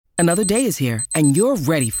Another day is here, and you're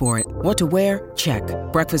ready for it. What to wear? Check.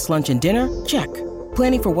 Breakfast, lunch, and dinner? Check.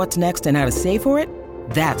 Planning for what's next and how to save for it?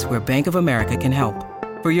 That's where Bank of America can help.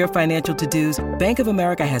 For your financial to-dos, Bank of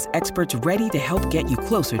America has experts ready to help get you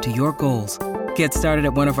closer to your goals. Get started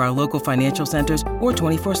at one of our local financial centers or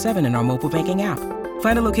 24/7 in our mobile banking app.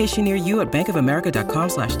 Find a location near you at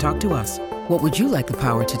bankofamerica.com/talktous. What would you like the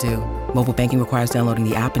power to do? Mobile banking requires downloading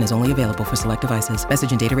the app and is only available for select devices.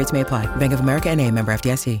 Message and data rates may apply. Bank of America N.A., member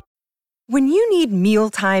FDIC. When you need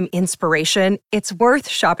mealtime inspiration, it's worth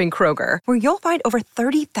shopping Kroger, where you'll find over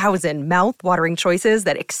 30,000 mouth-watering choices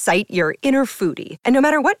that excite your inner foodie. And no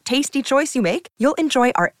matter what tasty choice you make, you'll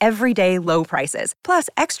enjoy our everyday low prices, plus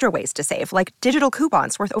extra ways to save, like digital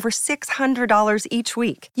coupons worth over $600 each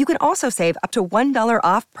week. You can also save up to $1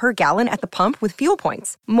 off per gallon at the pump with fuel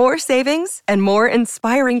points. More savings and more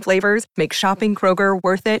inspiring flavors make shopping Kroger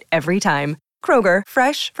worth it every time. Kroger,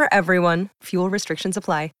 fresh for everyone. Fuel restrictions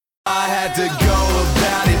apply. I had to go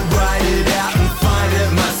about it, write it out and find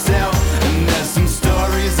it myself. And there's some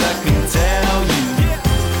stories I can tell you.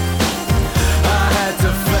 I had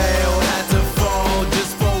to fail, had to fall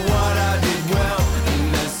just for what I did well.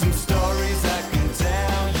 And there's some stories I can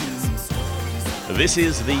tell you. This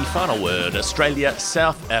is the final word. Australia,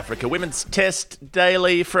 South Africa. Women's Test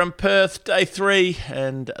daily from Perth, day 3,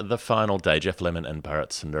 and the final day. Jeff Lemon and Bharat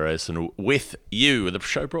Sundaresan with you. The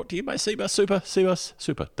show brought to you by Cbus Super,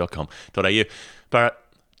 cbussuper.com.au. Bharat,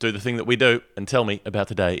 do the thing that we do and tell me about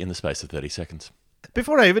the day in the space of 30 seconds.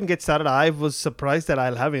 Before I even get started, I was surprised that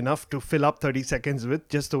I'll have enough to fill up 30 seconds with,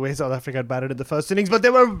 just the way South Africa had batted in the first innings. But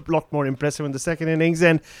they were a lot more impressive in the second innings.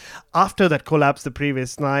 And after that collapse the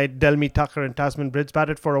previous night, Delmi Tucker and Tasman Brits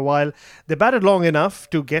batted for a while. They batted long enough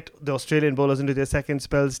to get the Australian bowlers into their second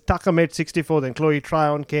spells. Tucker made 64, then Chloe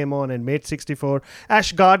Tryon came on and made 64.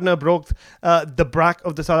 Ash Gardner broke the brack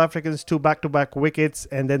of the South Africans, 2 back-to-back wickets.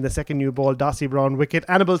 And then the second new ball, Darcy Brown wicket.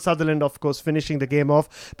 Annabelle Sutherland, of course, finishing the game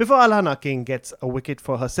off before Alana King gets a wicket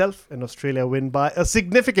for herself, and Australia win by a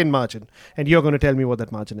significant margin. And you're going to tell me what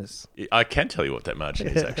that margin is. I can tell you what that margin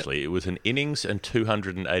is, actually. It was an innings and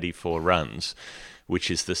 284 runs,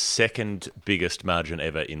 which is the second biggest margin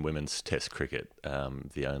ever in women's Test cricket.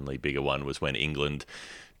 The only bigger one was when England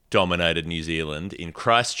dominated New Zealand in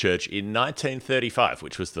Christchurch in 1935,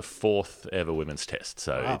 which was the 4th ever women's Test.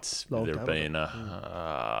 So wow, there have been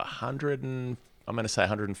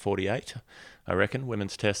 148, I reckon,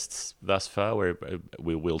 women's tests thus far, where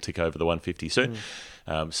we will tick over the 150 soon.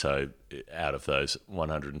 So out of those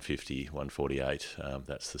 150, 148,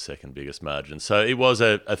 that's the second biggest margin. So it was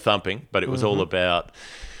a thumping, but it was all about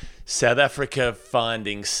South Africa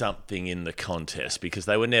finding something in the contest, because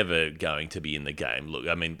they were never going to be in the game. Look,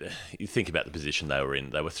 I mean, you think about the position they were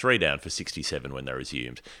in. They were 3 down for 67 when they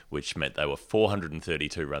resumed, which meant they were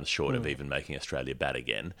 432 runs short of even making Australia bat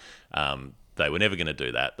again. They were never going to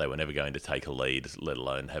do that. They were never going to take a lead, let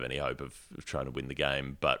alone have any hope of trying to win the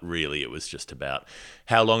game. But really, it was just about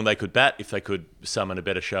how long they could bat, if they could summon a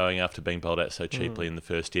better showing after being bowled out so cheaply in the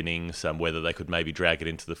first innings, whether they could maybe drag it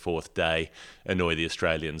into the 4th day, annoy the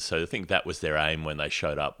Australians. So I think that was their aim when they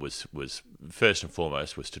showed up, was first and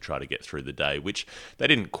foremost was to try to get through the day, which they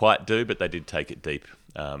didn't quite do, but they did take it deep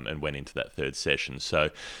and went into that third session. So,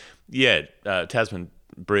 yeah, Tasman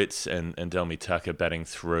Brits and Delmi Tucker batting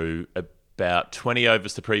through about 20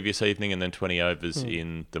 overs the previous evening and then 20 overs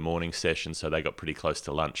in the morning session, so they got pretty close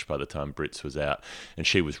to lunch by the time Brits was out, and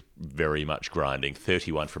she was very much grinding.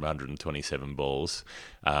 31 from 127 balls.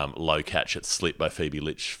 Low catch at slip by Phoebe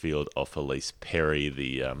Litchfield off Elise Perry.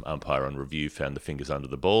 The umpire on review found the fingers under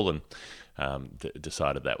the ball and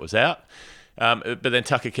decided that was out. But then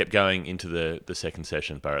Tucker kept going into the second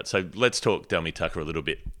session, Bharat. So let's talk Delmi Tucker a little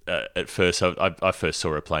bit. At first, I first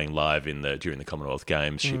saw her playing live during the Commonwealth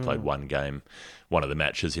Games. She played one game, one of the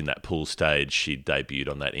matches in that pool stage. She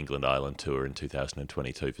debuted on that England-Ireland tour in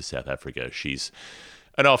 2022 for South Africa. She's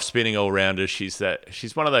an off-spinning all-rounder. She's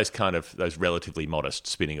one of those relatively modest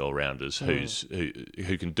spinning all-rounders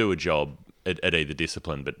who can do a job at either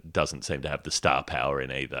discipline, but doesn't seem to have the star power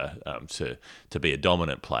in either to be a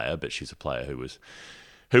dominant player. But she's a player who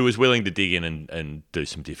was willing to dig in and do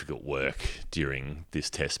some difficult work during this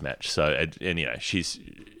Test match. So and you know, she's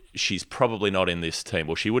probably not in this team.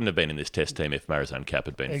 Well, she wouldn't have been in this Test team if Marizanne Kapp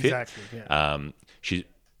had been fit. Yeah.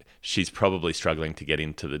 She's probably struggling to get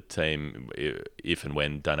into the team if and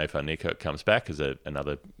when Dane van Niekerk comes back as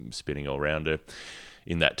another spinning all-rounder.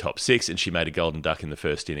 in that top six, and she made a golden duck in the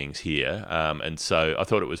first innings here. And so I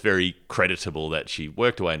thought it was very creditable that she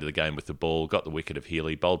worked away into the game with the ball, got the wicket of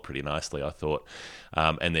Healy, bowled pretty nicely, I thought,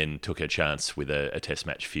 and then took her chance with a Test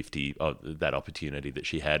match 50, that opportunity that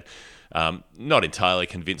she had. Not entirely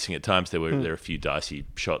convincing at times. There were a few dicey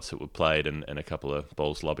shots that were played and a couple of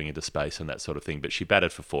balls lobbing into space and that sort of thing. But she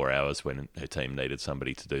batted for 4 hours when her team needed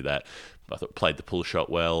somebody to do that. I thought played the pull shot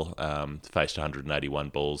well, faced 181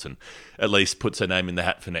 balls, and at least puts her name in the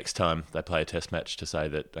hat for next time they play a Test match to say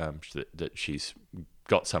that that she's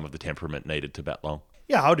got some of the temperament needed to bat long.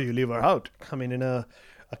 Yeah, how do you leave her out? I mean, in a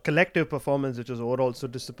collective performance which was overall so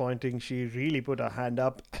disappointing, she really put her hand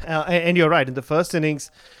up. And you're right, in the first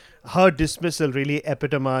innings, her dismissal really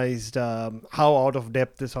epitomized how out of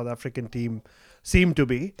depth the South African team seemed to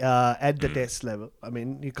be at the Test level. I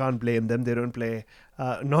mean, you can't blame them. They don't play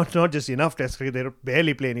not just enough Test cricket. They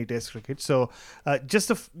barely play any Test cricket. So just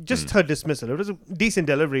her dismissal. It was a decent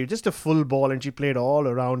delivery, just a full ball, and she played all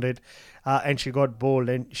around it. And she got bowled,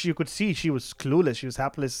 and you could see she was clueless. She was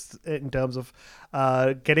hapless in terms of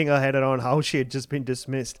getting her head around how she had just been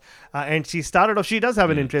dismissed. And she started off. She does have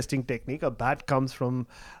an interesting technique. Her bat comes from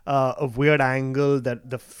a weird angle that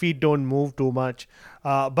the feet don't move too much,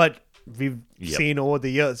 but we've seen over the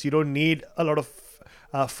years, you don't need a lot of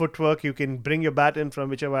footwork. You can bring your bat in from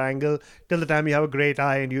whichever angle till the time you have a great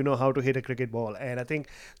eye and you know how to hit a cricket ball. And I think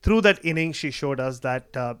through that inning, she showed us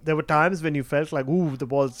that there were times when you felt like, ooh, the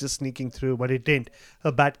ball's just sneaking through, but it didn't.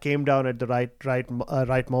 Her bat came down at the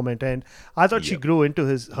right moment. And I thought she grew into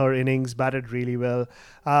her innings, batted really well.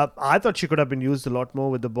 I thought she could have been used a lot more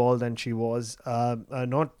with the ball than she was,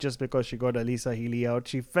 not just because she got Alisa Healy out.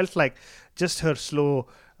 She felt like just her slow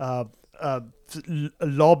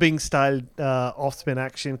lobbing style off-spin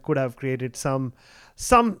action could have created some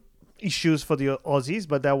issues for the Aussies,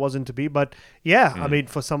 but that wasn't to be. But I mean,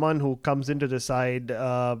 for someone who comes into the side,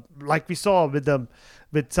 like we saw with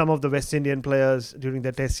some of the West Indian players during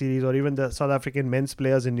the Test series, or even the South African men's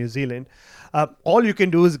players in New Zealand, all you can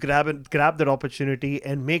do is grab that opportunity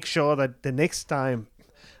and make sure that the next time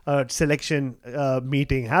selection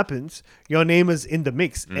meeting happens, your name is in the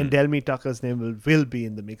mix, and Delmi Tucker's name will be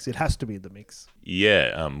in the mix. It has to be in the mix.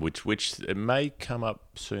 Yeah, which it may come up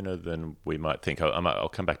sooner than we might think. I'll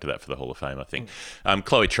come back to that for the Hall of Fame, I think.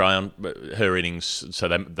 Chloe Tryon, her innings, so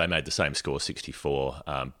they made the same score, 64,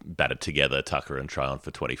 batted together, Tucker and Tryon, for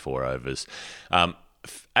 24 overs.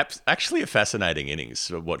 Actually a fascinating innings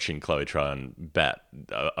watching Chloe Tryon bat.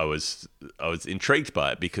 I was intrigued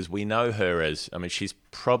by it because we know her as, I mean, she's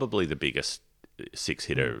probably the biggest six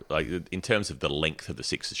hitter, like in terms of the length of the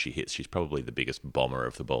sixes she hits, she's probably the biggest bomber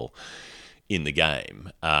of the ball in the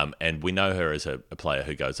game. And we know her as a player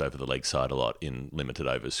who goes over the leg side a lot in limited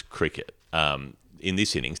overs cricket. In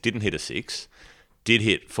this innings, didn't hit a six, did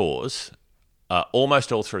hit fours,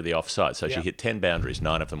 almost all through the offside. So she hit 10 boundaries,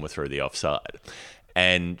 9 of them were through the offside.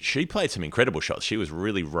 And she played some incredible shots. She was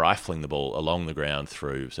really rifling the ball along the ground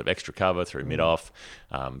through sort of extra cover, through mid-off,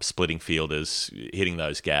 splitting fielders, hitting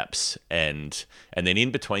those gaps, and then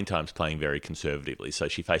in between times playing very conservatively. So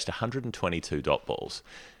she faced 122 dot balls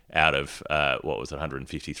out of,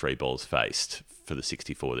 153 balls faced for the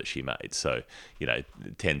 64 that she made. So,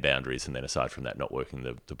 10 boundaries, and then aside from that, not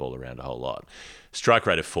working the ball around a whole lot. Strike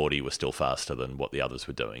rate of 40 was still faster than what the others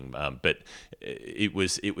were doing, but it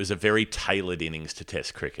was a very tailored innings to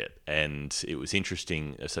Test cricket, and it was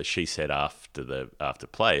interesting. So she said after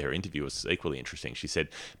play, her interview was equally interesting. She said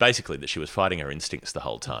basically that she was fighting her instincts the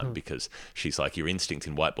whole time, because she's like, your instinct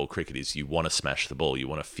in white ball cricket is you want to smash the ball, you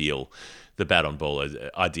want to feel the bat on ball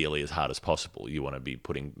ideally as hard as possible. You want to be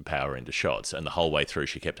putting power into shots, and the whole way through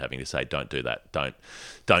she kept having to say, don't do that,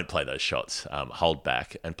 don't play those shots, hold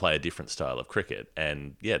back and play a different style of cricket.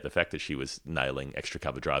 And the fact that she was nailing extra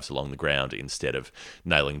cover drives along the ground instead of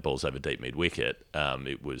nailing balls over deep mid wicket,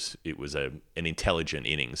 it was an intelligent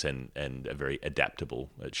innings and a very adaptable.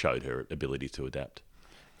 It showed her ability to adapt.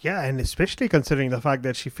 Yeah, and especially considering the fact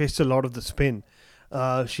that she faced a lot of the spin.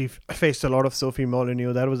 She faced a lot of Sophie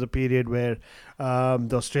Molyneux. That was a period where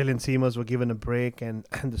the Australian seamers were given a break, and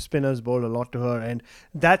the spinners bowled a lot to her. And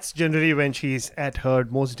that's generally when she's at her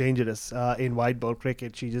most dangerous in white ball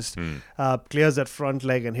cricket. She just clears that front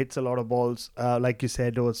leg and hits a lot of balls, like you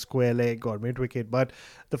said, or square leg or mid wicket. But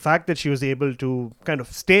the fact that she was able to kind of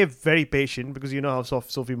stay very patient, because you know how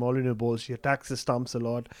Sophie Molyneux bowls, she attacks the stumps a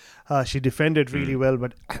lot. She defended really well,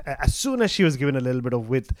 but as soon as she was given a little bit of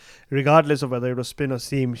width, regardless of whether it was spin or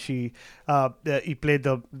seam, he played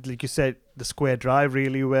like you said, the square drive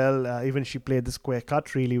really well. Even she played the square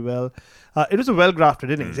cut really well. It was a well-grafted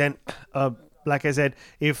innings, and like I said,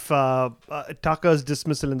 if Tucker's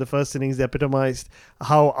dismissal in the first innings epitomized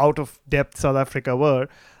how out of depth South Africa were,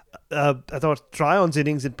 I thought Tryon's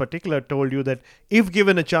innings in particular told you that if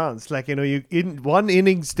given a chance, like, you in one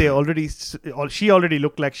innings she already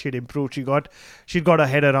looked like she'd improved. She'd got her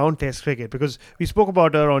head around Test cricket, because we spoke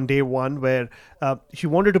about her on day one where she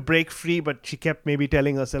wanted to break free, but she kept maybe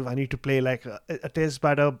telling herself, I need to play like a Test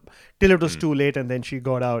batter till it was too late, and then she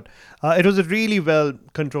got out. It was a really well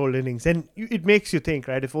controlled innings, and it makes you think,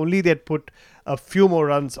 right? If only they'd put a few more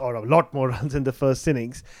runs or a lot more runs in the first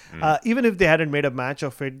innings, even if they hadn't made a match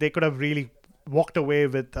of it, they could have really walked away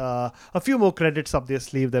with a few more credits up their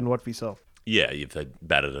sleeve than what we saw. Yeah, if they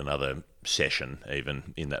batted another session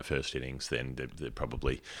even in that first innings, then they're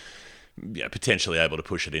probably potentially able to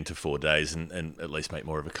push it into 4 days and at least make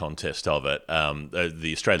more of a contest of it.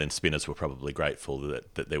 The Australian spinners were probably grateful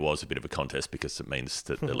that there was a bit of a contest, because it means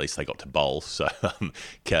that at least they got to bowl. So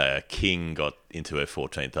King got into her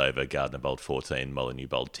 14th over, Gardner bowled 14, Molyneux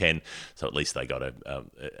bowled 10. So at least they got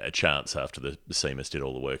a chance after the seamers did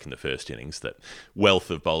all the work in the first innings. That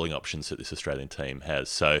wealth of bowling options that this Australian team has.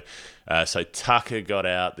 So Tucker got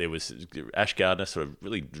out. There was Ash Gardner sort of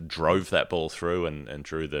really drove that ball through and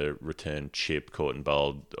drew the return chip, caught and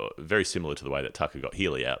bowled, very similar to the way that Tucker got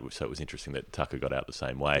Healy out. So it was interesting that Tucker got out the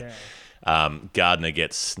same way. Yeah. Gardner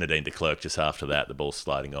gets Nadine de Klerk just after that. The ball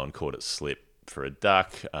sliding on, caught it slip for a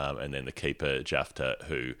duck, and then the keeper Jafta,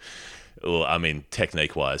 who,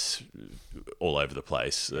 technique-wise, all over the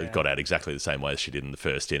place. Got out exactly the same way as she did in the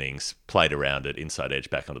first innings. Played around it, inside edge,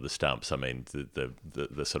 back onto the stumps. I mean,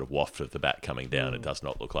 the sort of waft of the bat coming down, it does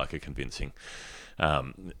not look like a convincing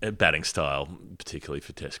batting style, particularly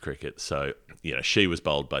for Test cricket. So, she was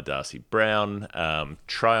bowled by Darcy Brown.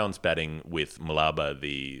 Tryon's batting with Malaba,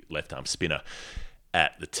 the left-arm spinner,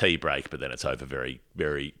 at the tea break, but then it's over very,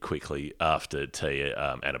 very quickly after tea.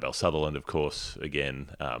 Annabelle Sutherland, of course,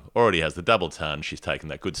 again, already has the double ton. She's taken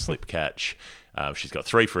that good slip catch. She's got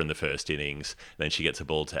 3 for in the first innings. Then she gets a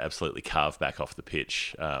ball to absolutely carve back off the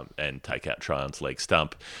pitch and take out Tryon's leg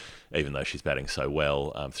stump, even though she's batting so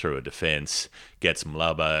well through a defence. Gets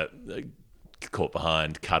Malaba caught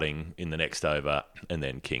behind, cutting in the next over, and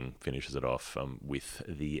then King finishes it off with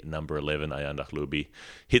the number 11, Ayanda Lubi.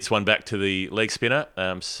 Hits one back to the leg spinner.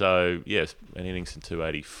 So, yes, an innings in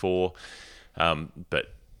 284.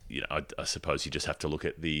 But, I suppose you just have to look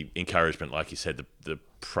at the encouragement, like you said, the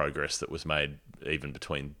progress that was made even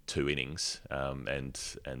between 2 innings, and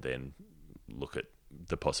then look at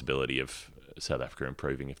the possibility of South Africa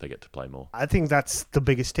improving if they get to play more. I think that's the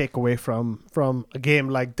biggest takeaway from a game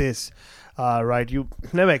like this, right? You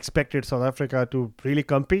never expected South Africa to really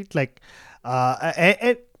compete.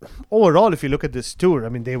 And overall, if you look at this tour, I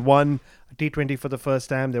mean, they won a T20 for the first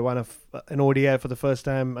time. They won an ODI for the first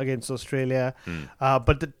time against Australia.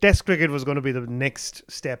 But the Test cricket was going to be the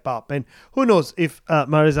next step up. And who knows, if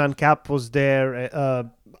Marizanne Kapp was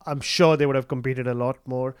there, I'm sure they would have competed a lot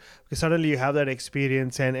more, because suddenly you have that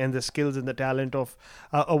experience and the skills and the talent of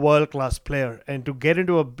a world-class player. And to get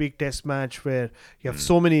into a big Test match where you have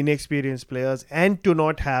so many inexperienced players and to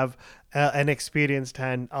not have an experienced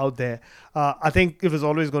hand out there, I think it was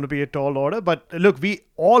always going to be a tall order. But look,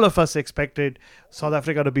 all of us expected South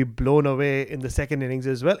Africa to be blown away in the second innings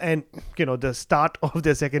as well. And, the start of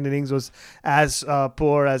their second innings was as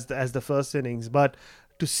poor as the first innings. But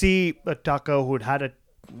to see Tucker, who'd had it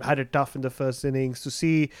tough in the first innings, to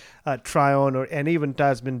see Tryon and even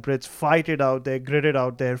Tasman Brits fight it out there, grit it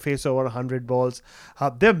out there, face over 100 balls.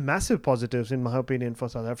 They're massive positives, in my opinion, for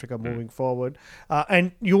South Africa moving forward.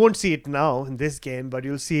 And you won't see it now in this game, but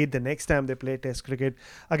you'll see it the next time they play Test cricket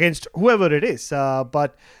against whoever it is.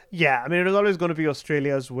 But yeah, I mean, it was always going to be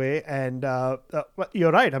Australia's way. And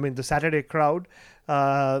you're right. I mean, the Saturday crowd,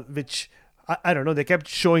 which I don't know, they kept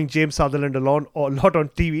showing James Sutherland a lot on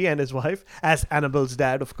TV, and his wife, as Annabelle's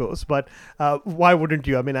dad, of course. But why wouldn't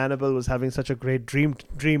you? I mean, Annabelle was having such a great dream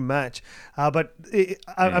match. But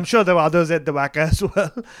I'm sure there were others at the WACA as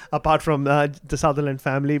well, apart from the Sutherland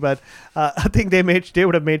family. But I think they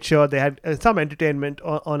would have made sure they had some entertainment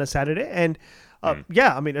on a Saturday. And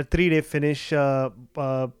yeah, I mean, a 3-day finish,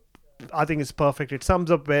 I think it's perfect. It sums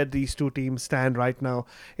up where these two teams stand right now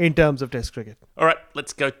in terms of Test cricket. All right,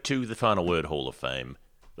 let's go to the Final Word Hall of Fame.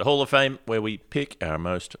 The Hall of Fame, where we pick our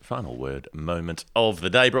most final word moment of the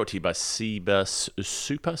day, brought to you by Seba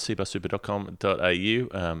Super,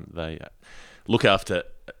 sebasuper.com.au. They look after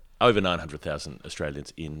over 900,000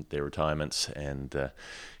 Australians in their retirements and do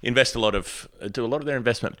a lot of their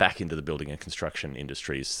investment back into the building and construction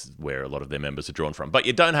industries where a lot of their members are drawn from. But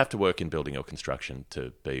you don't have to work in building or construction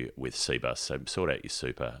to be with Cbus, so sort out your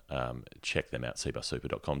super. Check them out,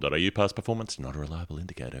 cbussuper.com.au. Past performance, not a reliable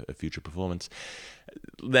indicator of future performance.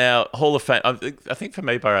 Now, Hall of Fame, I think for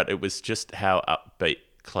me, Bharat, it was just how upbeat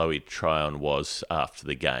Chloe Tryon was after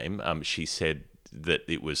the game. She said that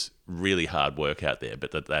it was really hard work out there,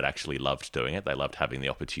 but that they'd actually loved doing it. They loved having the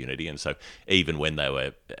opportunity. And so even when they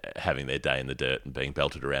were having their day in the dirt and being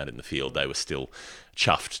belted around in the field, they were still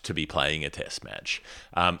chuffed to be playing a test match.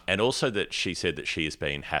 And also that she said that she has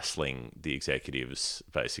been hassling the executives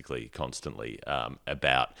basically constantly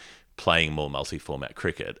about playing more multi-format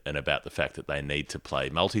cricket and about the fact that they need to play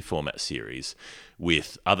multi-format series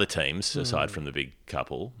with other teams aside from the big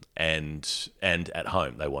couple and at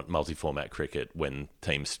home. They want multi-format cricket when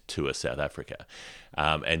teams tour South Africa.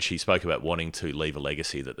 And she spoke about wanting to leave a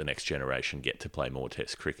legacy that the next generation get to play more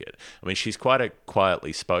test cricket. I mean, she's quite a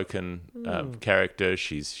quietly spoken character.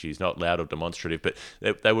 She's not loud or demonstrative, but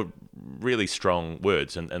they were really strong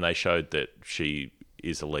words and they showed that she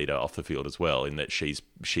is a leader off the field as well, in that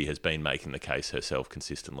she has been making the case herself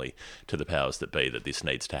consistently to the powers that be that this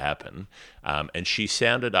needs to happen, and she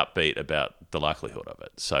sounded upbeat about the likelihood of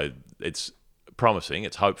it. So it's promising,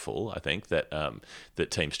 it's hopeful, I think, that that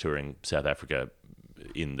teams touring South Africa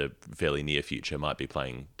in the fairly near future might be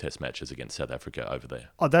playing test matches against South Africa over there.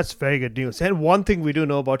 Oh, that's very good news. And one thing we do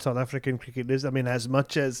know about South African cricket is, I mean, as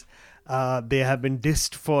much as they have been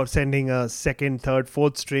dissed for sending a second, third,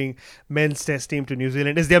 fourth string men's test team to New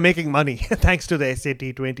Zealand, is they're making money thanks to the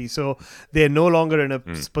SAT20. So they're no longer in a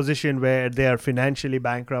position where they are financially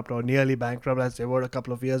bankrupt or nearly bankrupt as they were a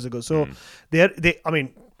couple of years ago. So I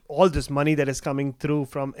mean, all this money that is coming through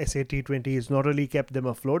from SAT20 has not only kept them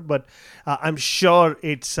afloat, but I'm sure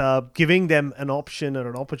it's giving them an option or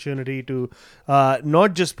an opportunity to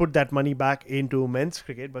not just put that money back into men's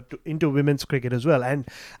cricket, but into women's cricket as well. And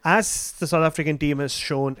as the South African team has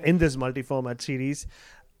shown in this multi-format series,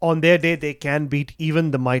 on their day, they can beat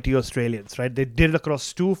even the mighty Australians, right? They did it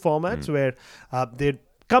across two formats where they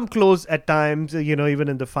come close at times, even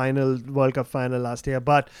in the final World Cup final last year.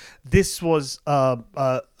 But this was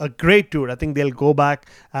a great tour. I think they'll go back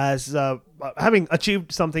as having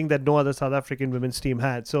achieved something that no other South African women's team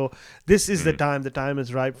had. So this is the time. The time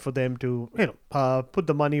is ripe for them to, put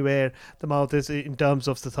the money where the mouth is in terms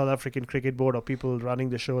of the South African Cricket Board or people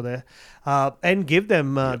running the show there, and give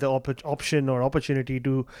them the option or opportunity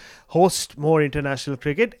to host more international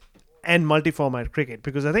cricket and multi-format cricket,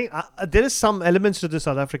 because I think there is some elements to the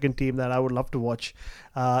South African team that I would love to watch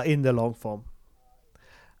in the long form.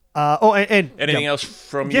 Anything else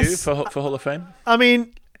from you for Hall of Fame? I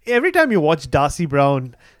mean, every time you watch Darcy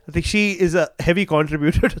Brown, I think she is a heavy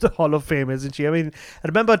contributor to the Hall of Fame, isn't she? I mean, I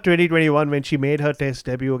remember 2021 when she made her test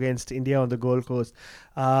debut against India on the Gold Coast.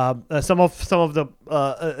 Some of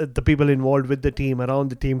the people involved with the team, around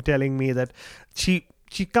the team, telling me that she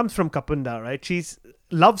comes from Kapunda, right? She's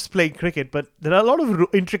loves playing cricket, but there are a lot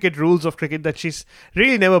of intricate rules of cricket that she's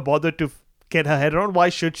really never bothered to get her head around. Why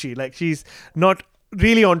should she? Like, she's not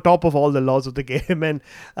really on top of all the laws of the game. And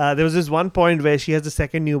there was this one point where she has the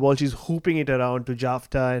second new ball, she's hooping it around to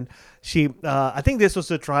Jafta, and she I think this was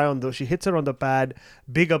a try on, though. She hits her on the pad,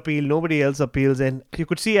 big appeal, nobody else appeals, and you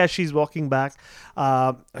could see as she's walking back,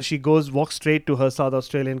 she walks straight to her South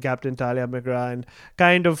Australian captain Talia McGrath and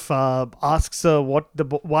kind of asks her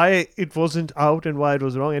why it wasn't out and why it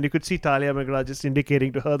was wrong. And you could see Talia McGrath just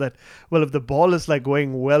indicating to her that, well, if the ball is like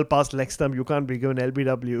going well past leg stump, you can't be given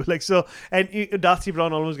LBW. Like, so, and Darcy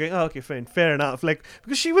Brown almost going, oh, okay, fine, fair enough. Like,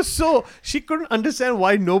 because she couldn't understand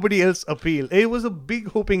why nobody else appealed. It was a big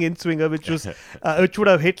hooping in swinger, which would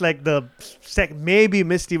have hit like the maybe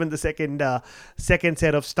missed even the second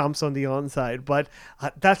set of stumps on the onside. But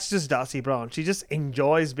that's just Darcy Brown. She just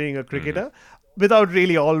enjoys being a cricketer without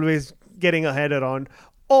really always getting her head around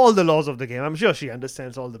all the laws of the game. I'm sure she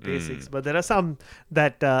understands all the basics, but there are some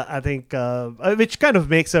that I think which kind of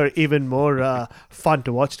makes her even more fun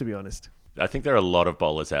to watch, to be honest. I think there are a lot of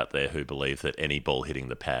bowlers out there who believe that any ball hitting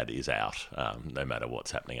the pad is out, no matter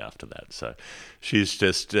what's happening after that. So she's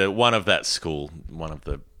just one of that school, one of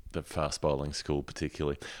the fast bowling school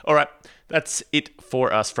particularly. All right, that's it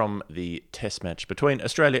for us from the test match between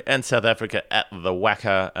Australia and South Africa at the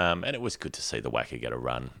Wacker. And it was good to see the Wacker get a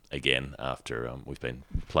run again after we've been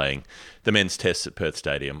playing the men's tests at Perth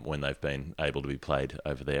Stadium when they've been able to be played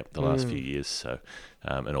over there the last few years. So,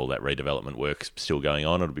 and all that redevelopment work's still going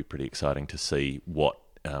on. It'll be pretty exciting to see what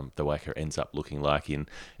the Wacker ends up looking like in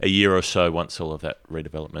a year or so once all of that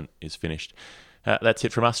redevelopment is finished. That's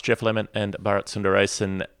it from us, Jeff Lemon and Bharat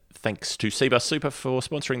Sundaresan. thanks to Seabus Super for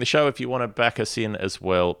sponsoring the show. If you want to back us in as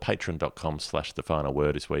well, patreon.com/The Final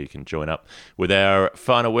Word is where you can join up with our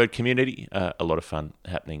Final Word community. A lot of fun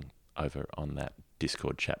happening over on that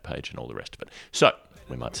Discord chat page and all the rest of it. So,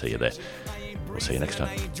 we might see you there. We'll see you next time.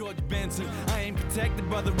 I ain't protected,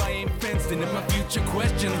 brother, I ain't fenced in. And my future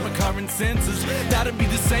questions, my current senses, that'll be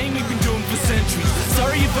the same we've been doing for centuries.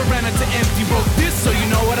 Sorry if I ran out to empty, wrote this so you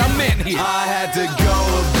know what I meant here. I had to go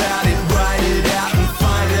about it